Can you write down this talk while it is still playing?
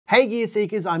Hey Gear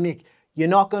Seekers, I'm Nick. You're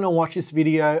not going to watch this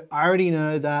video, I already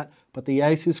know that, but the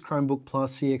ASUS Chromebook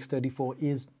Plus CX34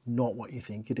 is not what you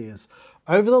think it is.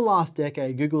 Over the last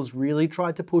decade, Google's really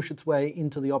tried to push its way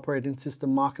into the operating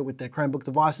system market with their Chromebook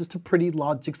devices to pretty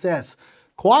large success.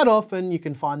 Quite often, you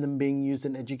can find them being used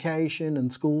in education and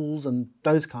schools and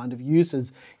those kind of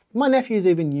uses. My nephews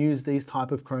even use these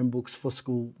type of Chromebooks for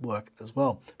school work as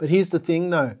well. But here's the thing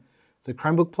though, the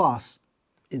Chromebook Plus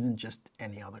isn't just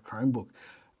any other Chromebook.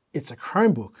 It's a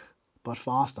Chromebook, but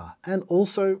faster and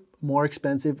also more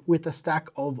expensive with a stack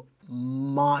of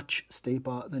much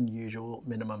steeper than usual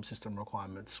minimum system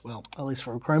requirements. Well, at least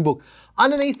for a Chromebook.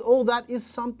 Underneath all that is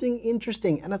something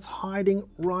interesting and it's hiding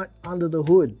right under the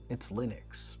hood. It's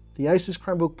Linux. The ASUS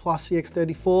Chromebook Plus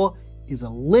CX34 is a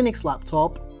Linux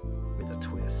laptop with a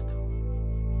twist.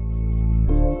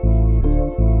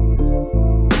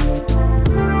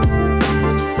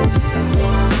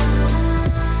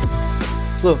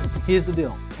 Look, here's the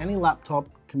deal. Any laptop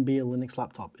can be a Linux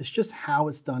laptop. It's just how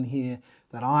it's done here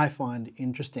that I find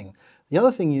interesting. The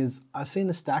other thing is, I've seen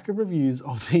a stack of reviews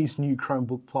of these new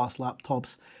Chromebook Plus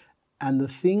laptops, and the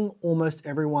thing almost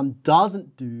everyone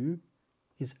doesn't do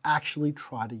is actually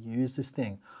try to use this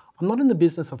thing. I'm not in the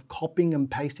business of copying and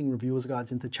pasting reviewers'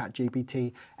 guides into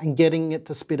ChatGPT and getting it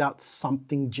to spit out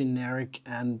something generic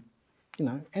and,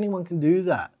 anyone can do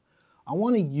that. I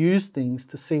want to use things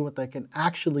to see what they can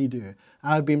actually do. And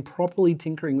I've been properly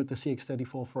tinkering with the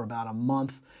CX34 for about a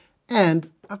month,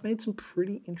 and I've made some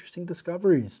pretty interesting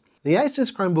discoveries. The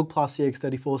ASUS Chromebook Plus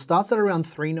CX34 starts at around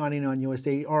 $399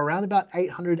 USD or around about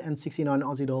 869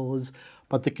 Aussie dollars,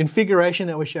 but the configuration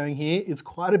that we're showing here is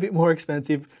quite a bit more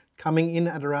expensive, coming in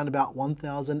at around about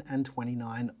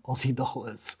 1,029 Aussie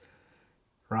dollars.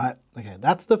 Right? Okay,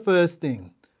 that's the first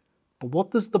thing. But what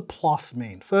does the plus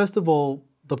mean? First of all,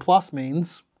 the plus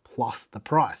means plus the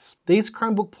price. These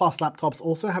Chromebook Plus laptops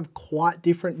also have quite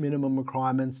different minimum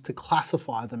requirements to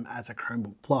classify them as a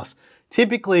Chromebook Plus.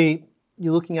 Typically,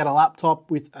 you're looking at a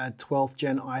laptop with a 12th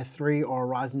Gen i3 or a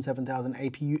Ryzen 7000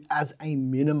 APU as a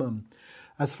minimum.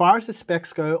 As far as the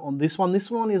specs go on this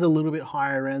one is a little bit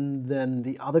higher end than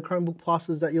the other Chromebook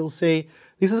Pluses that you'll see.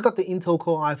 This has got the Intel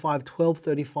Core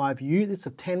i5-1235U. It's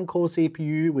a 10-core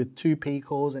CPU with 2 P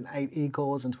cores and 8 E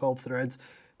cores and 12 threads.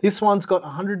 This one's got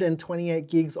 128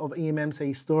 gigs of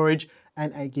eMMC storage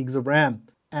and 8 gigs of RAM.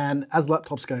 And as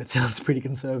laptops go, it sounds pretty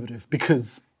conservative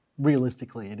because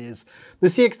realistically it is. The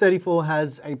CX34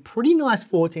 has a pretty nice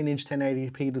 14-inch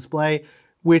 1080p display,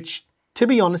 which, to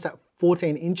be honest, at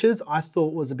 14 inches, I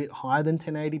thought was a bit higher than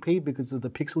 1080p because of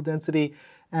the pixel density.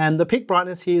 And the peak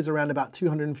brightness here is around about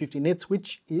 250 nits,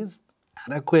 which is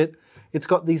adequate. It's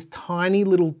got these tiny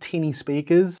little tinny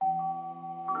speakers.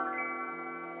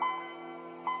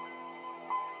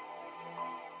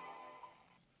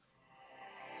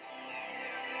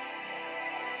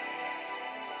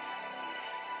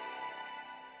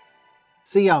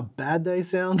 See how bad they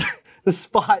sound?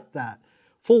 Despite that,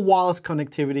 full wireless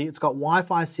connectivity, it's got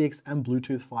Wi-Fi 6 and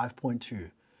Bluetooth 5.2.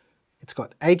 It's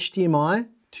got HDMI,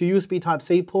 2 USB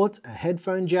Type-C ports, a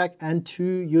headphone jack, and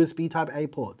 2 USB Type-A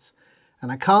ports.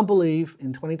 And I can't believe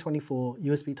in 2024,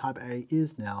 USB Type-A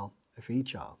is now a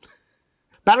feature.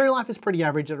 Battery life is pretty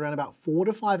average at around about 4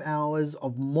 to 5 hours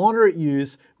of moderate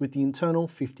use with the internal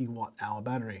 50 watt-hour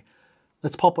battery.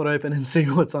 Let's pop it open and see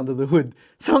what's under the hood.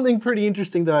 Something pretty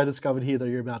interesting that I discovered here that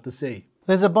you're about to see.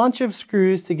 There's a bunch of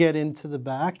screws to get into the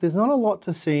back. There's not a lot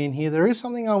to see in here. There is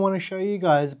something I want to show you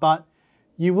guys, but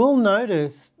you will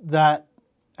notice that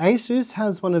ASUS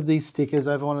has one of these stickers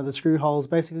over one of the screw holes,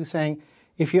 basically saying,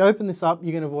 if you open this up,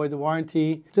 you can avoid the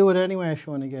warranty. Do it anyway if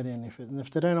you want to get in. And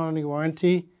if they don't own any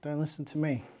warranty, don't listen to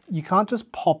me. You can't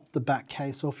just pop the back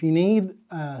case off. You need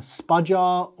a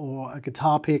spudger or a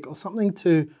guitar pick or something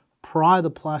to pry the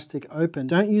plastic open.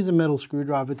 Don't use a metal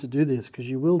screwdriver to do this because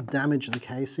you will damage the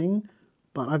casing.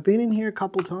 But I've been in here a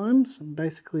couple times, and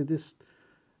basically this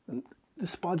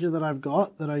spudger that I've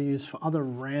got that I use for other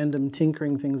random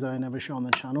tinkering things that I never show on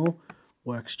the channel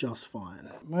works just fine.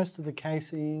 Most of the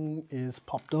casing is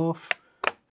popped off.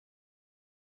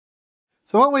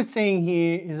 So what we're seeing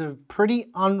here is a pretty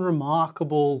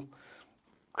unremarkable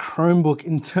Chromebook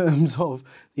in terms of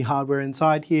the hardware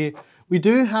inside here. We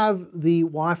do have the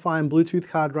Wi-Fi and Bluetooth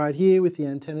card right here with the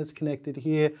antennas connected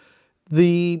here.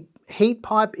 The heat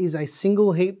pipe is a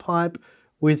single heat pipe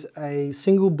with a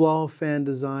single blower fan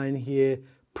design here.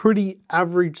 Pretty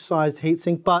average sized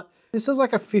heatsink, but this is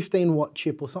like a 15 watt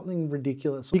chip or something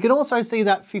ridiculous. You can also see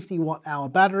that 50 watt hour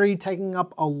battery taking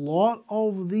up a lot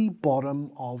of the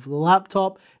bottom of the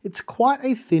laptop. It's quite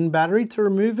a thin battery. To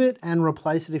remove it and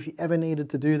replace it if you ever needed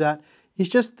to do that, it's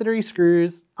just 3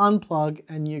 screws, unplug,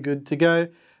 and you're good to go.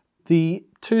 The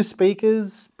two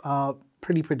speakers are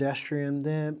pretty pedestrian.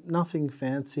 They're nothing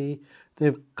fancy.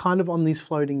 They're kind of on these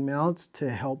floating mounts to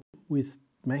help with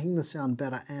making the sound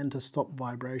better and to stop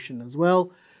vibration as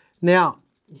well. Now,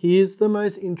 here's the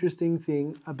most interesting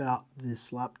thing about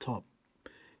this laptop.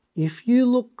 If you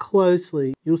look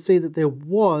closely, you'll see that there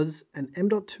was an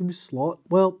M.2 slot,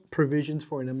 well, provisions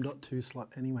for an M.2 slot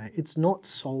anyway. It's not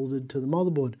soldered to the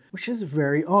motherboard, which is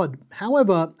very odd.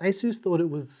 However, ASUS thought it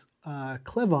was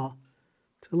clever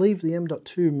to leave the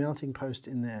M.2 mounting post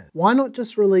in there. Why not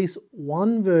just release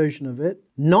one version of it,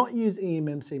 not use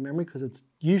eMMC memory because it's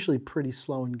usually pretty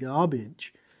slow and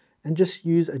garbage, and just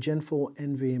use a Gen 4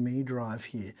 NVMe drive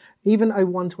here. Even a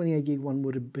 128 gig one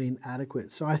would have been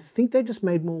adequate. So I think they just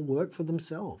made more work for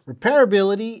themselves.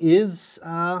 Repairability is,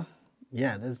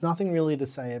 yeah, there's nothing really to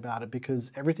say about it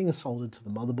because everything is soldered to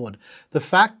the motherboard. The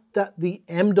fact that the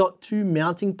M.2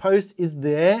 mounting post is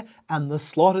there and the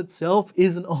slot itself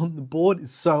isn't on the board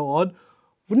is so odd.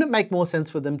 Wouldn't it make more sense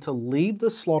for them to leave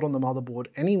the slot on the motherboard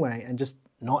anyway and just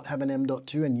not have an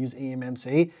M.2 and use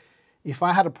eMMC? If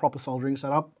I had a proper soldering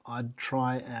setup, I'd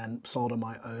try and solder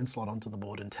my own slot onto the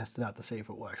board and test it out to see if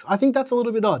it works. I think that's a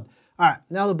little bit odd. All right,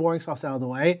 now the boring stuff's out of the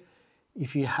way.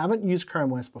 If you haven't used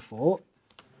ChromeOS before,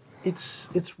 it's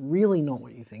really not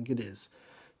what you think it is.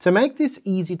 To make this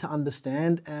easy to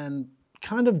understand and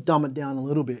kind of dumb it down a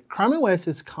little bit, ChromeOS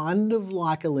is kind of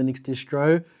like a Linux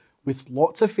distro with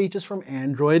lots of features from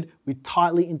Android with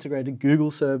tightly integrated Google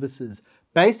services.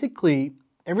 Basically,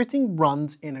 everything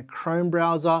runs in a Chrome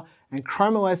browser, and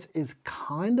ChromeOS is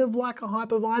kind of like a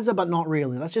hypervisor, but not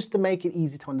really. That's just to make it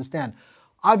easy to understand.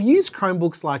 I've used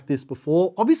Chromebooks like this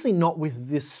before, obviously not with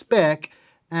this spec,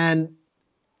 and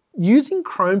using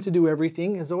Chrome to do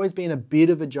everything has always been a bit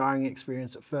of a jarring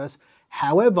experience at first.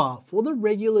 However, for the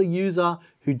regular user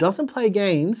who doesn't play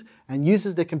games and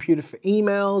uses their computer for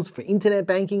emails, for internet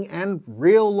banking, and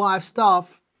real life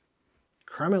stuff,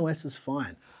 ChromeOS is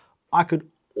fine. I could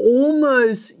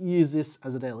almost use this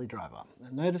as a daily driver.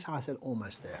 And notice how I said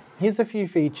almost there. Here's a few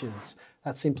features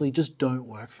that simply just don't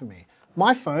work for me.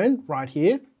 My phone right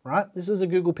here, right? This is a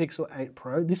Google Pixel 8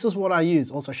 Pro. This is what I use.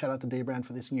 Also shout out to Dbrand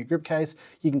for this new grip case.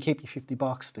 You can keep your 50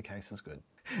 bucks, the case is good.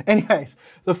 Anyways,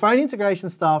 the phone integration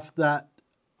stuff that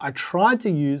I tried to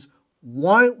use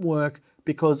won't work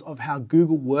because of how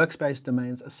Google Workspace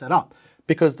domains are set up.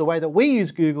 Because the way that we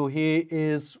use Google here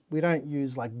is we don't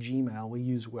use like Gmail, we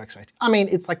use Workspace. I mean,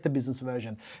 it's like the business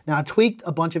version. Now I tweaked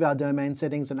a bunch of our domain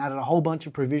settings and added a whole bunch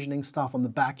of provisioning stuff on the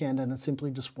back end and it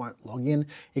simply just won't log in.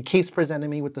 It keeps presenting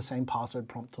me with the same password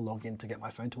prompt to log in to get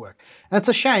my phone to work. And it's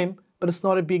a shame, but it's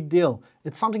not a big deal.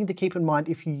 It's something to keep in mind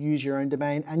if you use your own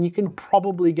domain and you can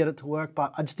probably get it to work,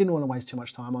 but I just didn't want to waste too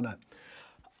much time on it.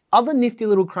 Other nifty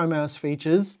little ChromeOS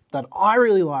features that I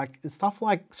really like is stuff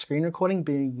like screen recording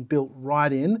being built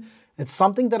right in. It's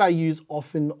something that I use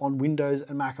often on Windows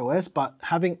and macOS, but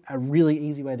having a really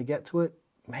easy way to get to it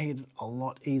made it a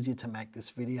lot easier to make this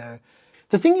video.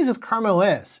 The thing is with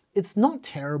ChromeOS, it's not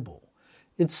terrible.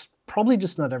 It's probably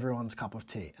just not everyone's cup of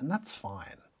tea, and that's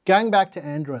fine. Going back to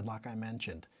Android, like I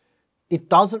mentioned, it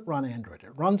doesn't run Android,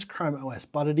 it runs ChromeOS,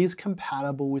 but it is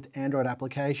compatible with Android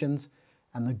applications.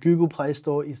 And the Google Play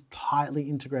Store is tightly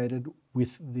integrated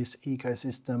with this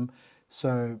ecosystem.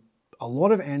 So a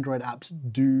lot of Android apps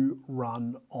do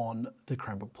run on the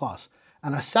Chromebook Plus.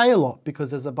 And I say a lot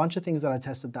because there's a bunch of things that I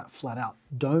tested that flat out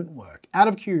don't work. Out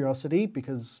of curiosity,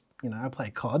 because I play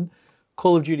COD,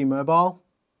 Call of Duty Mobile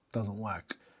doesn't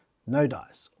work. No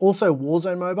dice. Also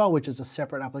Warzone Mobile, which is a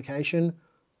separate application,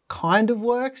 kind of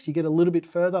works. You get a little bit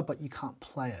further, but you can't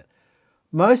play it.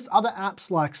 Most other apps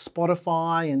like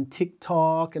Spotify and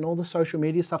TikTok and all the social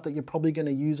media stuff that you're probably going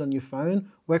to use on your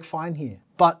phone work fine here,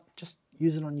 but just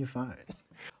use it on your phone.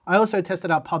 I also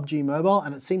tested out PUBG Mobile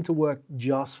and it seemed to work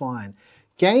just fine.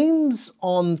 Games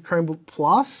on Chromebook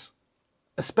Plus,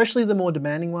 especially the more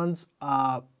demanding ones,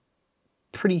 are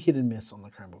pretty hit and miss on the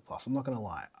Chromebook Plus. I'm not going to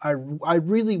lie. I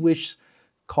really wish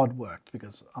COD worked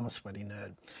because I'm a sweaty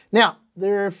nerd. Now,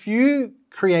 there are a few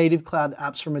Creative Cloud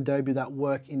apps from Adobe that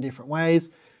work in different ways.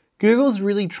 Google's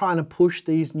really trying to push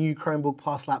these new Chromebook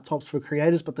Plus laptops for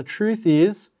creators, but the truth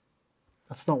is,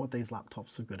 that's not what these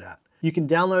laptops are good at. You can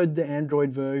download the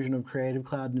Android version of Creative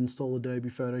Cloud and install Adobe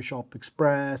Photoshop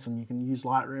Express, and you can use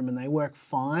Lightroom, and they work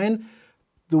fine.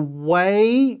 The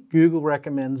way Google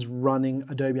recommends running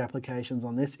Adobe applications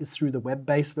on this is through the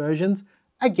web-based versions.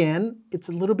 Again, it's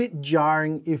a little bit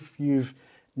jarring if you've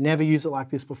never used it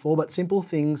like this before, but simple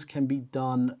things can be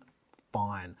done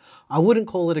fine. I wouldn't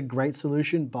call it a great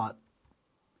solution, but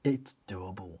it's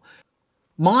doable.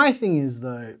 My thing is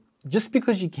though, just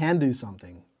because you can do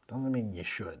something doesn't mean you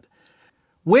should.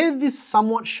 Where this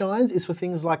somewhat shines is for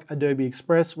things like Adobe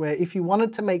Express, where if you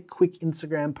wanted to make quick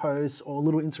Instagram posts or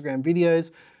little Instagram videos,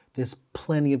 there's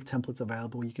plenty of templates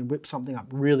available. You can whip something up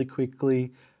really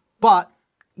quickly, but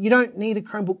you don't need a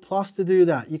Chromebook Plus to do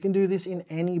that. You can do this in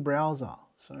any browser.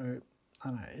 So, I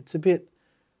don't know, it's a bit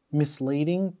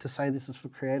misleading to say this is for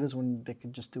creators when they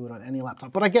could just do it on any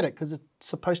laptop. But I get it, because it's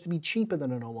supposed to be cheaper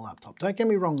than a normal laptop. Don't get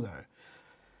me wrong though.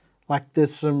 Like,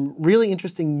 there's some really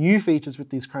interesting new features with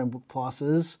these Chromebook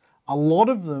Pluses, a lot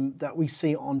of them that we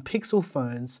see on Pixel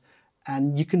phones,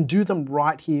 and you can do them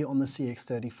right here on the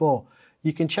CX34.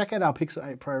 You can check out our Pixel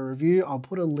 8 Pro review. I'll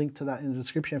put a link to that in the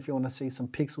description if you want to see some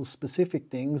Pixel specific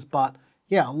things. But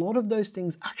yeah, a lot of those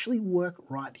things actually work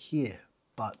right here.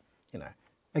 But, you know,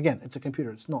 again, it's a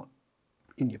computer. It's not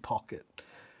in your pocket.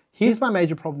 Here's my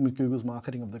major problem with Google's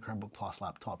marketing of the Chromebook Plus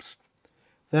laptops.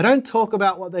 They don't talk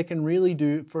about what they can really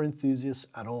do for enthusiasts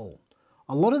at all.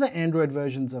 A lot of the Android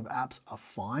versions of apps are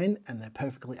fine and they're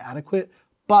perfectly adequate,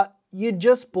 but you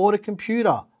just bought a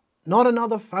computer, not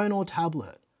another phone or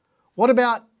tablet. What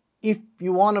about if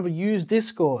you want to use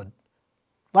Discord,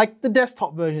 like the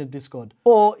desktop version of Discord,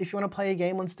 or if you want to play a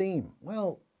game on Steam?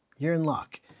 Well, you're in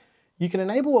luck. You can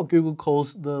enable what Google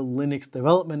calls the Linux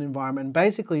development environment.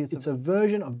 Basically, it's a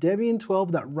version of Debian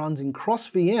 12 that runs in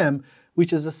cross-VM,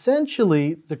 which is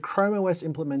essentially the ChromeOS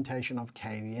implementation of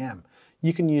KVM.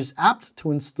 You can use apt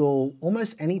to install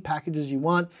almost any packages you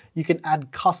want. You can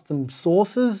add custom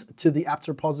sources to the apt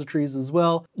repositories as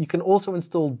well. You can also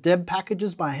install deb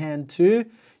packages by hand too.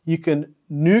 You can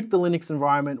nuke the Linux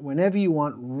environment whenever you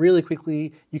want really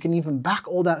quickly. You can even back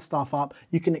all that stuff up.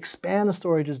 You can expand the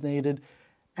storage as needed.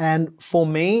 And for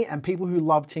me and people who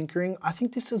love tinkering, I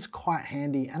think this is quite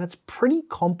handy and it's pretty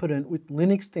competent with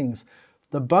Linux things.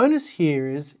 The bonus here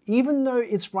is, even though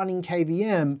it's running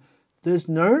KVM, there's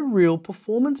no real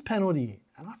performance penalty.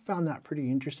 And I found that pretty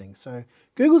interesting. So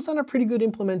Google's done a pretty good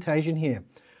implementation here.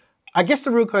 I guess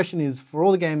the real question is, for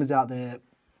all the gamers out there,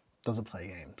 does it play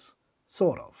games?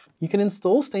 Sort of. You can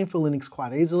install Steam for Linux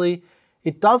quite easily.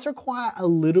 It does require a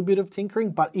little bit of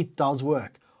tinkering, but it does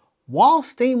work. While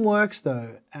Steam works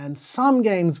though, and some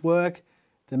games work,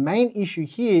 the main issue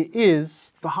here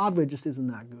is the hardware just isn't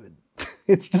that good.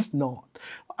 It's just not.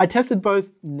 I tested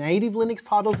both native Linux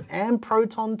titles and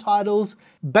Proton titles.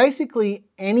 Basically,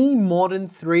 any modern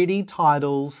 3D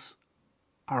titles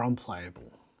are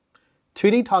unplayable.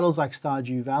 2D titles like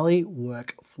Stardew Valley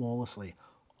work flawlessly.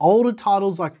 Older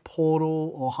titles like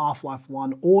Portal or Half-Life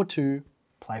 1 or 2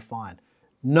 play fine.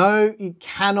 No, it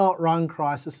cannot run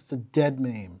Crysis. It's a dead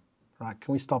meme. Right,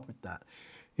 can we stop with that?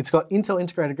 It's got Intel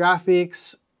integrated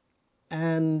graphics,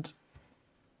 and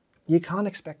you can't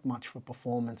expect much for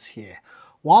performance here.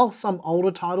 While some older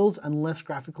titles and less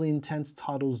graphically intense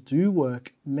titles do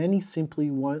work, many simply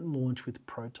won't launch with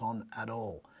Proton at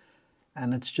all.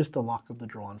 And it's just the luck of the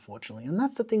draw, unfortunately. And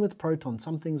that's the thing with Proton.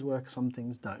 Some things work, some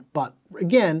things don't. But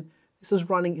again, this is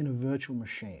running in a virtual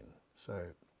machine. So,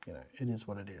 you know, it is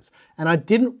what it is. And I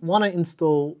didn't want to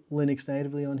install Linux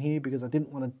natively on here because I didn't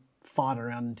want to fart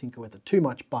around and tinker with it too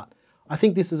much, but I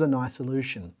think this is a nice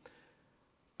solution.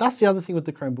 That's the other thing with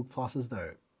the Chromebook Pluses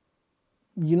though.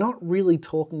 You're not really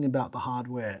talking about the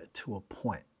hardware to a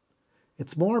point.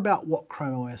 It's more about what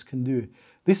ChromeOS can do.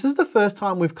 This is the first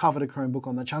time we've covered a Chromebook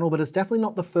on the channel, but it's definitely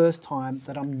not the first time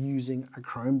that I'm using a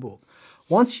Chromebook.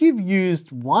 Once you've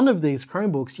used one of these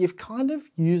Chromebooks, you've kind of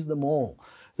used them all.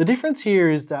 The difference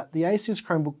here is that the ASUS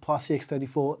Chromebook Plus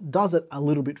CX34 does it a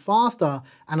little bit faster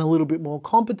and a little bit more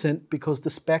competent because the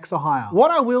specs are higher. What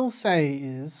I will say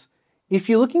is, if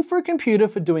you're looking for a computer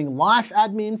for doing life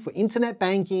admin, for internet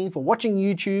banking, for watching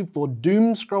YouTube, for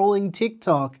doom scrolling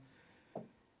TikTok,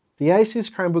 the ASUS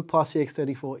Chromebook Plus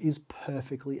CX34 is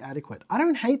perfectly adequate. I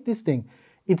don't hate this thing.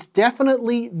 It's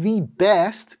definitely the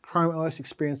best ChromeOS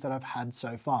experience that I've had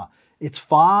so far. It's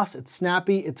fast, it's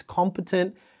snappy, it's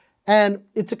competent, and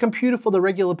it's a computer for the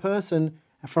regular person.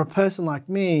 And for a person like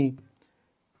me,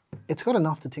 it's got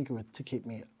enough to tinker with to keep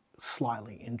me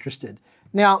slightly interested.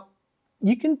 Now,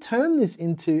 you can turn this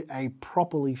into a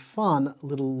properly fun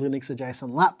little Linux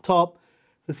adjacent laptop.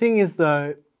 The thing is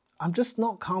though, I'm just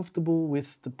not comfortable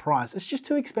with the price. It's just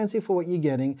too expensive for what you're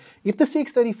getting. If the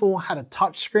CX34 had a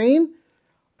touchscreen,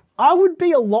 I would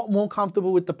be a lot more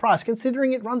comfortable with the price,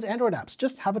 considering it runs Android apps.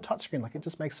 Just have a touchscreen, like it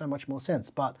just makes so much more sense.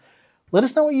 But let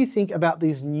us know what you think about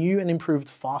these new and improved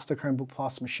faster Chromebook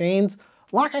Plus machines.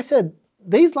 Like I said,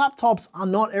 these laptops are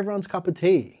not everyone's cup of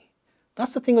tea.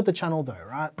 That's the thing with the channel though,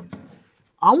 right?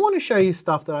 I want to show you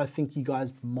stuff that I think you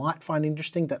guys might find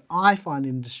interesting, that I find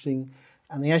interesting,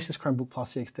 and the ASUS Chromebook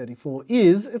Plus CX34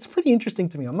 it's pretty interesting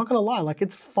to me. I'm not gonna lie, like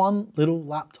it's a fun little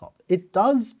laptop. It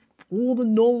does all the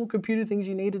normal computer things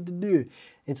you needed to do.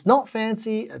 It's not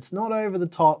fancy, it's not over the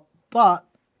top, but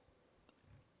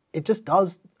it just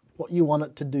does what you want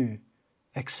it to do,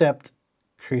 except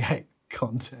create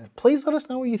content. Please let us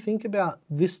know what you think about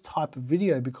this type of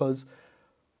video, because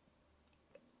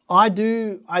I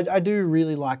do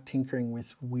really like tinkering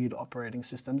with weird operating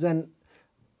systems. And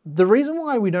the reason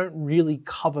why we don't really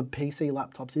cover PC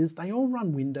laptops is they all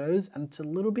run Windows, and it's a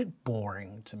little bit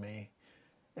boring to me.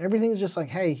 Everything's just like,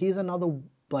 hey, here's another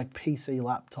like PC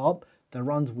laptop that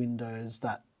runs Windows,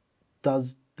 that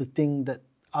does the thing that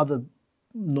other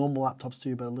normal laptops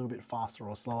do, but a little bit faster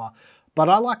or slower. But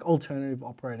I like alternative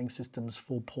operating systems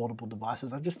for portable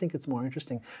devices. I just think it's more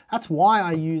interesting. That's why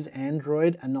I use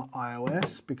Android and not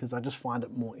iOS, because I just find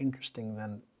it more interesting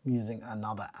than using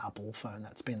another Apple phone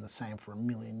that's been the same for a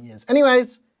million years.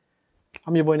 Anyways,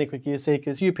 I'm your boy Nick with Gear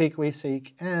Seekers. You peek, we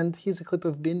seek, and here's a clip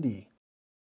of Bindi.